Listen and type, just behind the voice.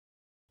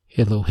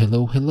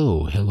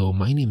Hello,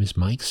 my name is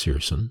Mike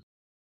Searson.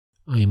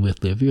 I am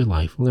with Live Your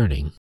Life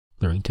Learning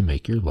to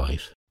make your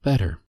life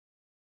better.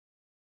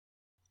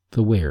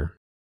 The Where,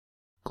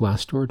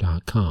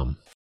 Glassdoor.com.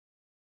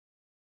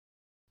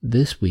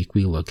 This week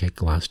we look at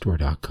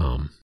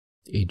Glassdoor.com,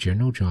 a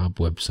general job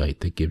website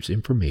that gives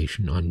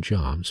information on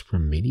jobs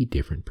from many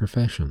different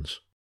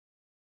professions.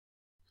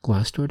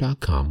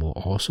 Glassdoor.com will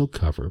also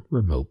cover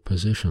remote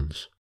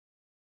positions.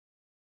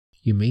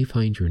 You may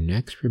find your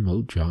next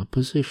remote job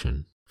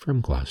position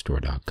from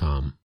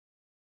Glassdoor.com.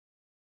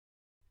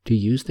 To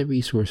use the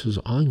resources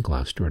on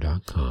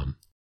Glassdoor.com,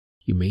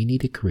 you may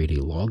need to create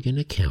a login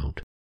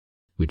account,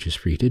 which is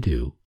free to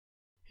do,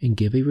 and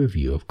give a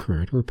review of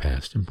current or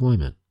past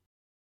employment.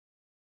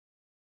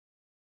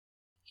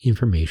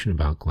 Information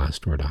about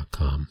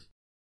Glassdoor.com.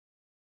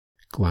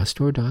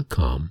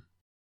 Glassdoor.com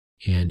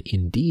and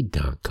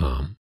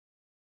Indeed.com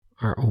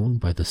are owned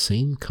by the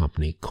same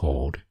company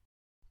called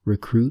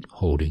Recruit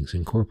Holdings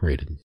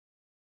Incorporated.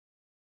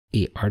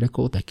 An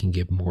article that can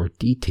give more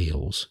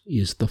details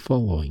is the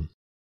following.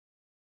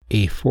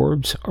 A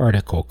Forbes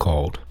article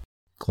called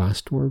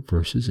Glassdoor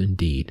vs.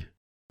 Indeed,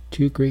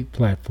 two great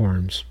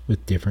platforms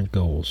with different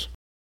goals.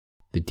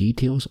 The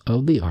details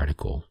of the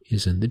article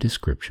is in the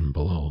description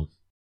below.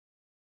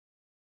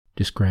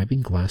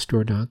 Describing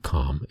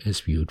Glassdoor.com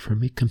as viewed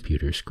from a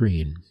computer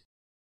screen.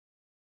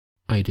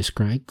 I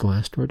describe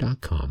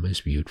Glassdoor.com as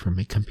viewed from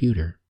a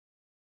computer.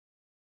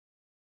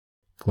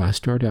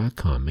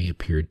 Glassdoor.com may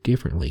appear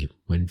differently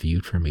when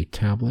viewed from a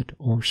tablet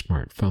or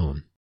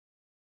smartphone.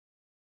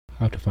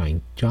 How to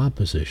find job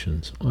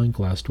positions on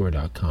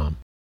Glassdoor.com.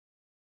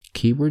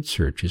 Keyword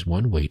search is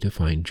one way to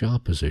find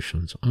job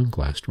positions on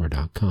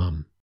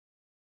Glassdoor.com.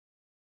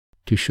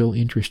 To show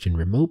interest in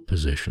remote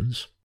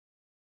positions,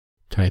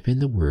 type in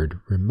the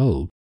word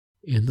remote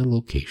in the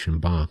location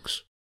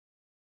box.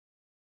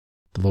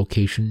 The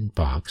location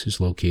box is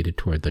located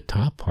toward the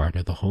top part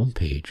of the home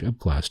page of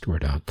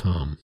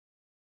Glassdoor.com.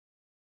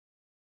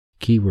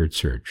 Keyword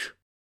search.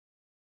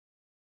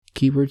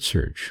 Keyword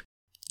search.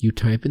 You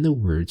type in the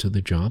words of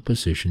the job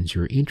positions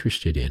you're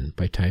interested in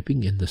by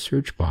typing in the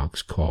search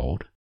box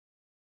called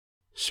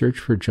Search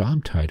for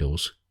job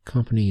titles,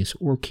 companies,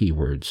 or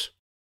keywords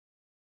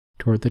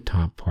toward the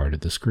top part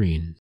of the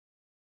screen.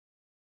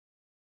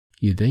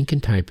 You then can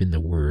type in the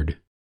word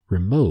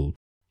remote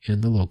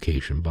in the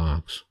location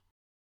box.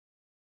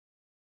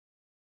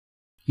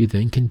 You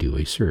then can do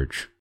a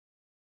search.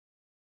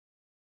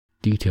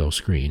 Detail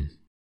screen.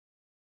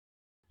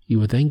 You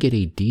will then get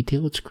a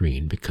detailed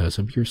screen because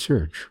of your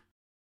search.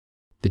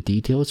 The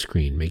detailed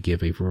screen may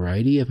give a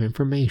variety of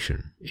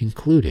information,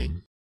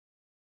 including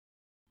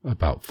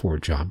about 4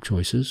 job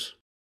choices,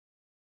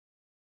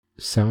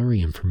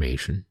 salary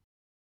information,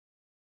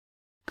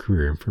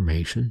 career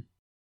information,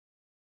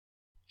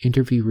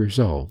 interview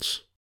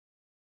results,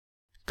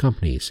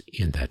 companies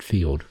in that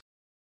field.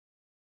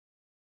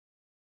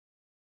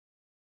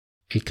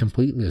 A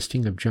complete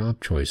listing of job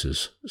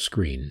choices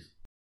screen.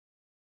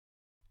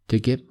 To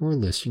get more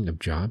listing of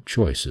job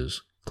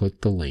choices,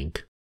 click the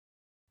link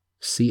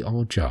See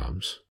All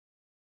Jobs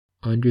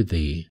under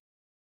the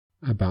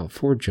About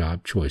 4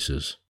 Job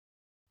Choices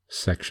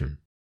section.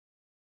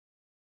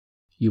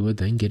 You will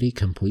then get a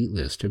complete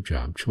list of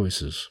job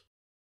choices.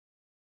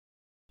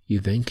 You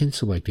then can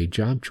select a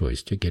job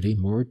choice to get a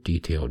more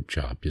detailed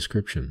job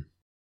description.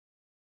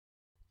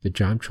 The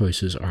job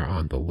choices are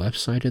on the left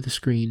side of the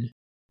screen,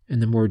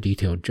 and the more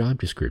detailed job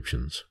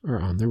descriptions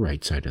are on the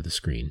right side of the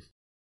screen.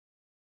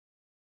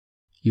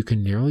 You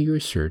can narrow your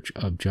search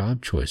of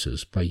job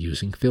choices by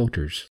using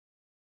filters.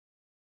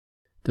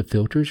 The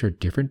filters are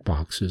different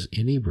boxes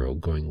in a row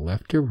going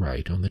left to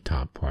right on the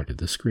top part of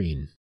the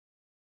screen.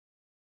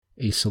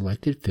 A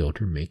selected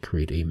filter may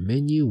create a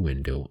menu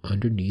window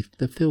underneath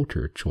the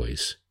filter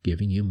choice,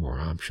 giving you more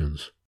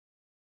options.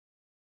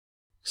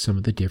 Some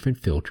of the different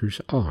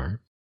filters are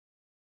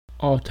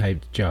all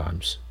types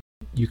jobs.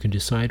 You can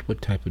decide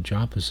what type of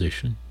job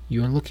position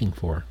you are looking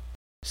for.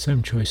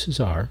 Some choices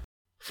are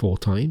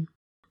full-time,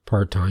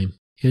 part-time,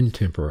 and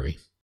temporary.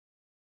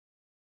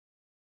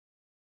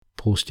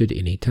 Posted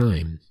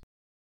anytime.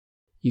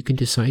 You can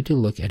decide to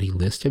look at a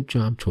list of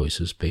job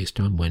choices based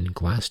on when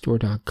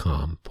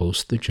Glassdoor.com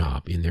posts the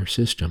job in their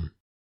system.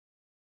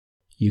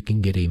 You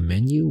can get a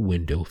menu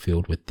window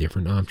filled with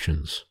different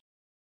options.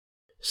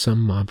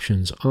 Some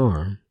options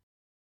are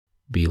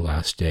Be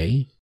Last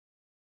Day,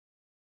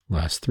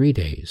 Last 3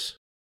 days,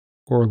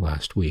 or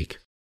Last week.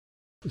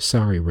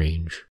 Salary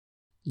range.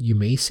 You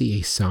may see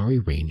a salary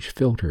range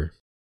filter.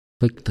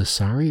 Click the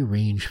salary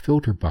range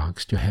filter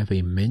box to have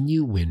a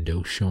menu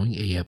window showing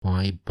a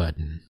Apply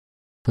button.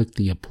 Click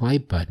the Apply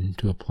button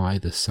to apply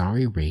the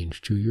salary range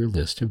to your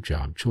list of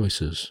job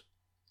choices.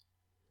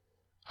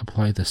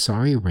 Apply the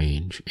salary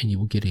range and you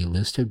will get a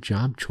list of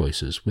job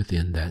choices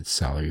within that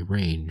salary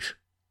range.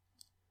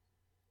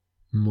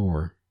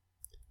 More.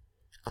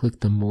 Click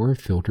the More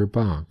filter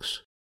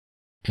box,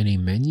 and a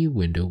menu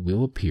window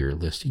will appear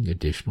listing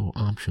additional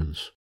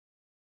options.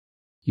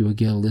 You will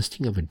get a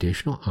listing of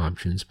additional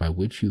options by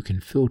which you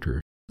can filter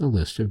the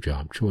list of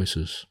job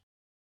choices.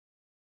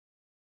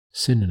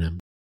 Synonym.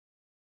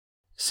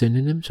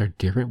 Synonyms are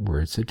different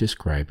words that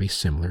describe a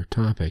similar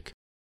topic.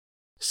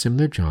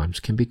 Similar jobs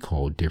can be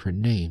called different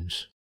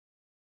names.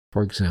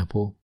 For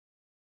example,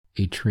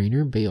 a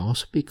trainer may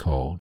also be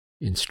called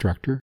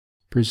instructor,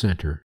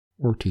 presenter,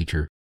 or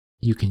teacher.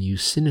 You can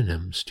use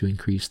synonyms to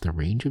increase the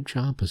range of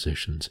job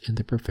positions in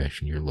the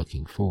profession you're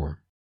looking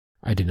for.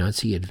 I did not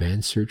see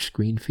advanced search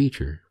screen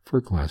feature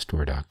for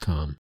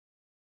Glassdoor.com.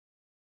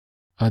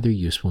 Other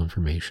useful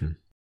information.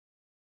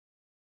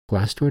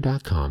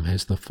 Glassdoor.com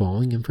has the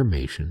following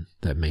information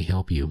that may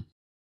help you.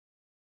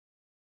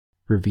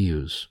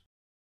 Reviews.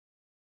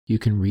 You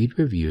can read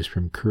reviews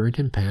from current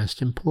and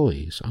past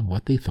employees on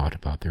what they thought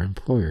about their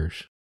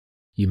employers.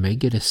 You may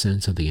get a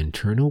sense of the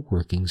internal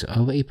workings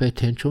of a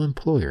potential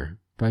employer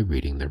by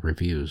reading the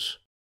reviews.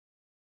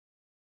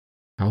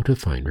 How to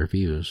find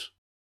reviews.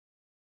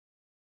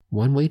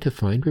 One way to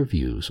find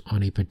reviews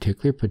on a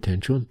particular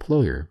potential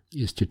employer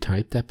is to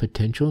type that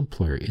potential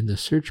employer in the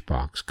search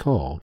box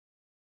called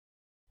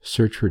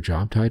Search for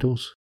job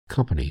titles,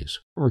 companies,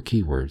 or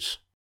keywords.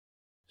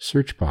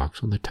 Search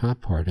box on the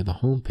top part of the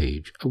home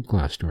page of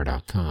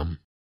Glassdoor.com.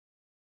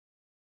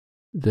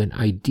 Then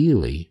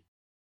ideally,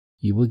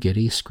 you will get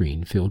a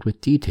screen filled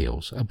with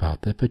details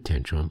about that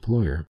potential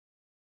employer.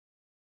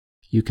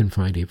 You can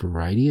find a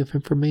variety of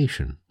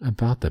information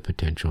about the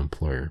potential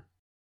employer.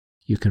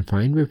 You can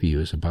find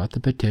reviews about the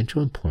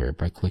potential employer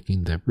by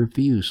clicking the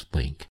Reviews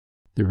link.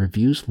 The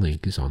Reviews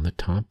link is on the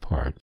top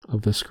part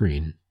of the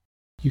screen.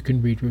 You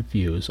can read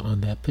reviews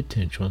on that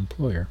potential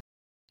employer.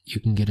 You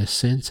can get a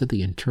sense of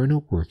the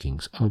internal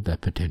workings of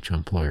that potential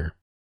employer.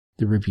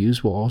 The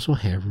reviews will also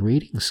have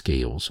rating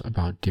scales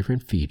about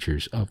different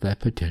features of that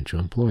potential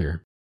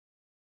employer.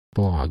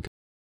 Blog.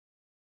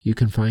 You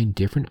can find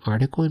different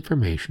article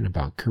information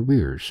about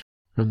careers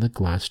from the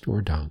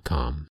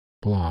Glassdoor.com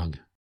blog.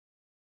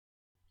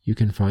 You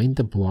can find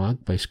the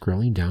blog by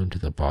scrolling down to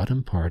the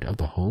bottom part of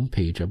the home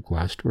page of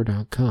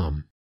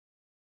Glassdoor.com.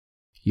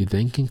 You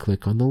then can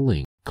click on the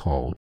link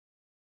called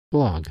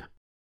Blog.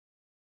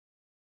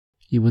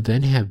 You will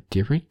then have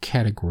different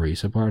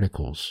categories of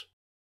articles.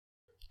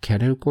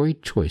 Category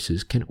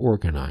choices can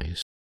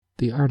organize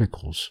the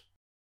articles.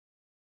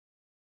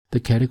 The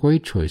category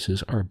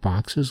choices are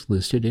boxes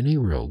listed in a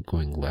row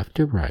going left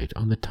to right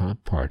on the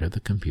top part of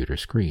the computer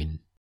screen.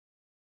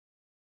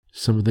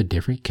 Some of the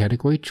different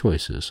category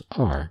choices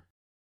are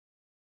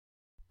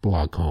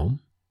Blog Home,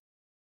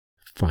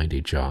 Find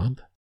a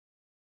Job,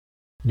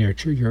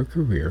 Nurture Your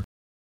Career,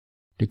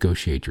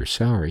 Negotiate Your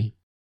Salary,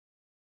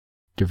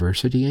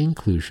 Diversity and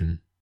Inclusion,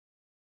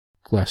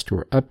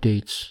 Glassdoor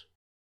Updates,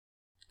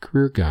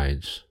 Career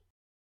Guides.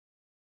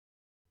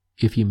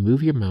 If you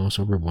move your mouse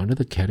over one of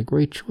the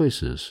category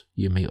choices,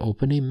 you may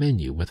open a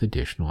menu with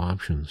additional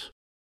options.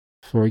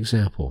 For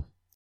example,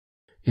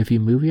 if you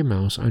move your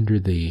mouse under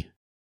the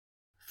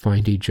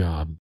Find a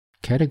Job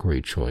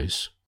category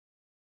choice,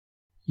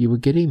 you will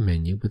get a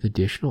menu with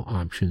additional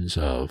options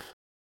of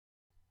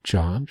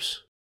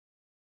Jobs,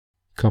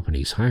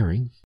 Companies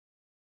Hiring,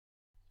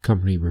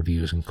 Company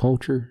Reviews and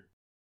Culture,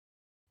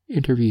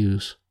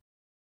 Interviews,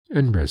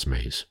 and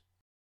Resumes.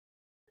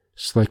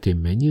 Select a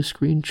menu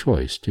screen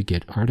choice to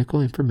get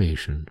article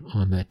information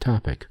on that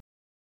topic.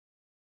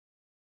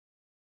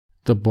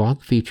 The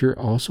blog feature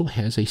also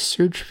has a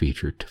search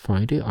feature to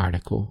find an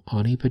article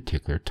on a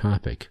particular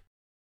topic.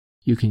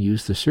 You can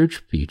use the search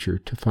feature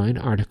to find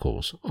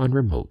articles on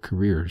remote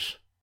careers.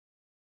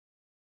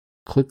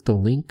 Click the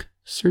link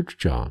Search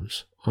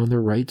Jobs on the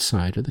right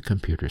side of the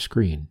computer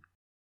screen.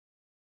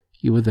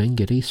 You will then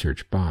get a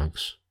search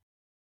box.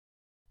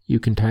 You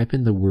can type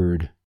in the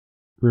word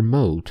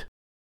remote,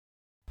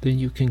 then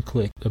you can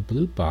click the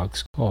blue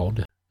box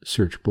called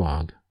Search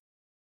Blog.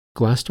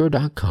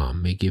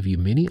 Glassdoor.com may give you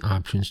many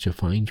options to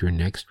find your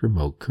next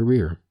remote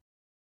career.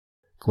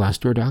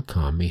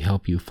 Glassdoor.com may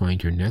help you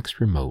find your next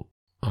remote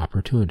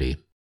opportunity.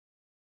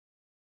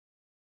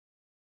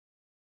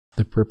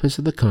 The purpose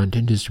of the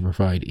content is to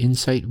provide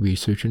insight,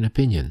 research, and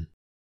opinion,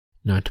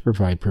 not to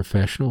provide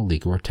professional,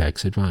 legal, or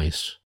tax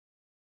advice.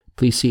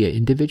 Please see an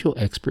individual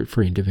expert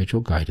for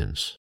individual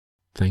guidance.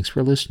 Thanks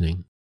for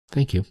listening.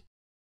 Thank you.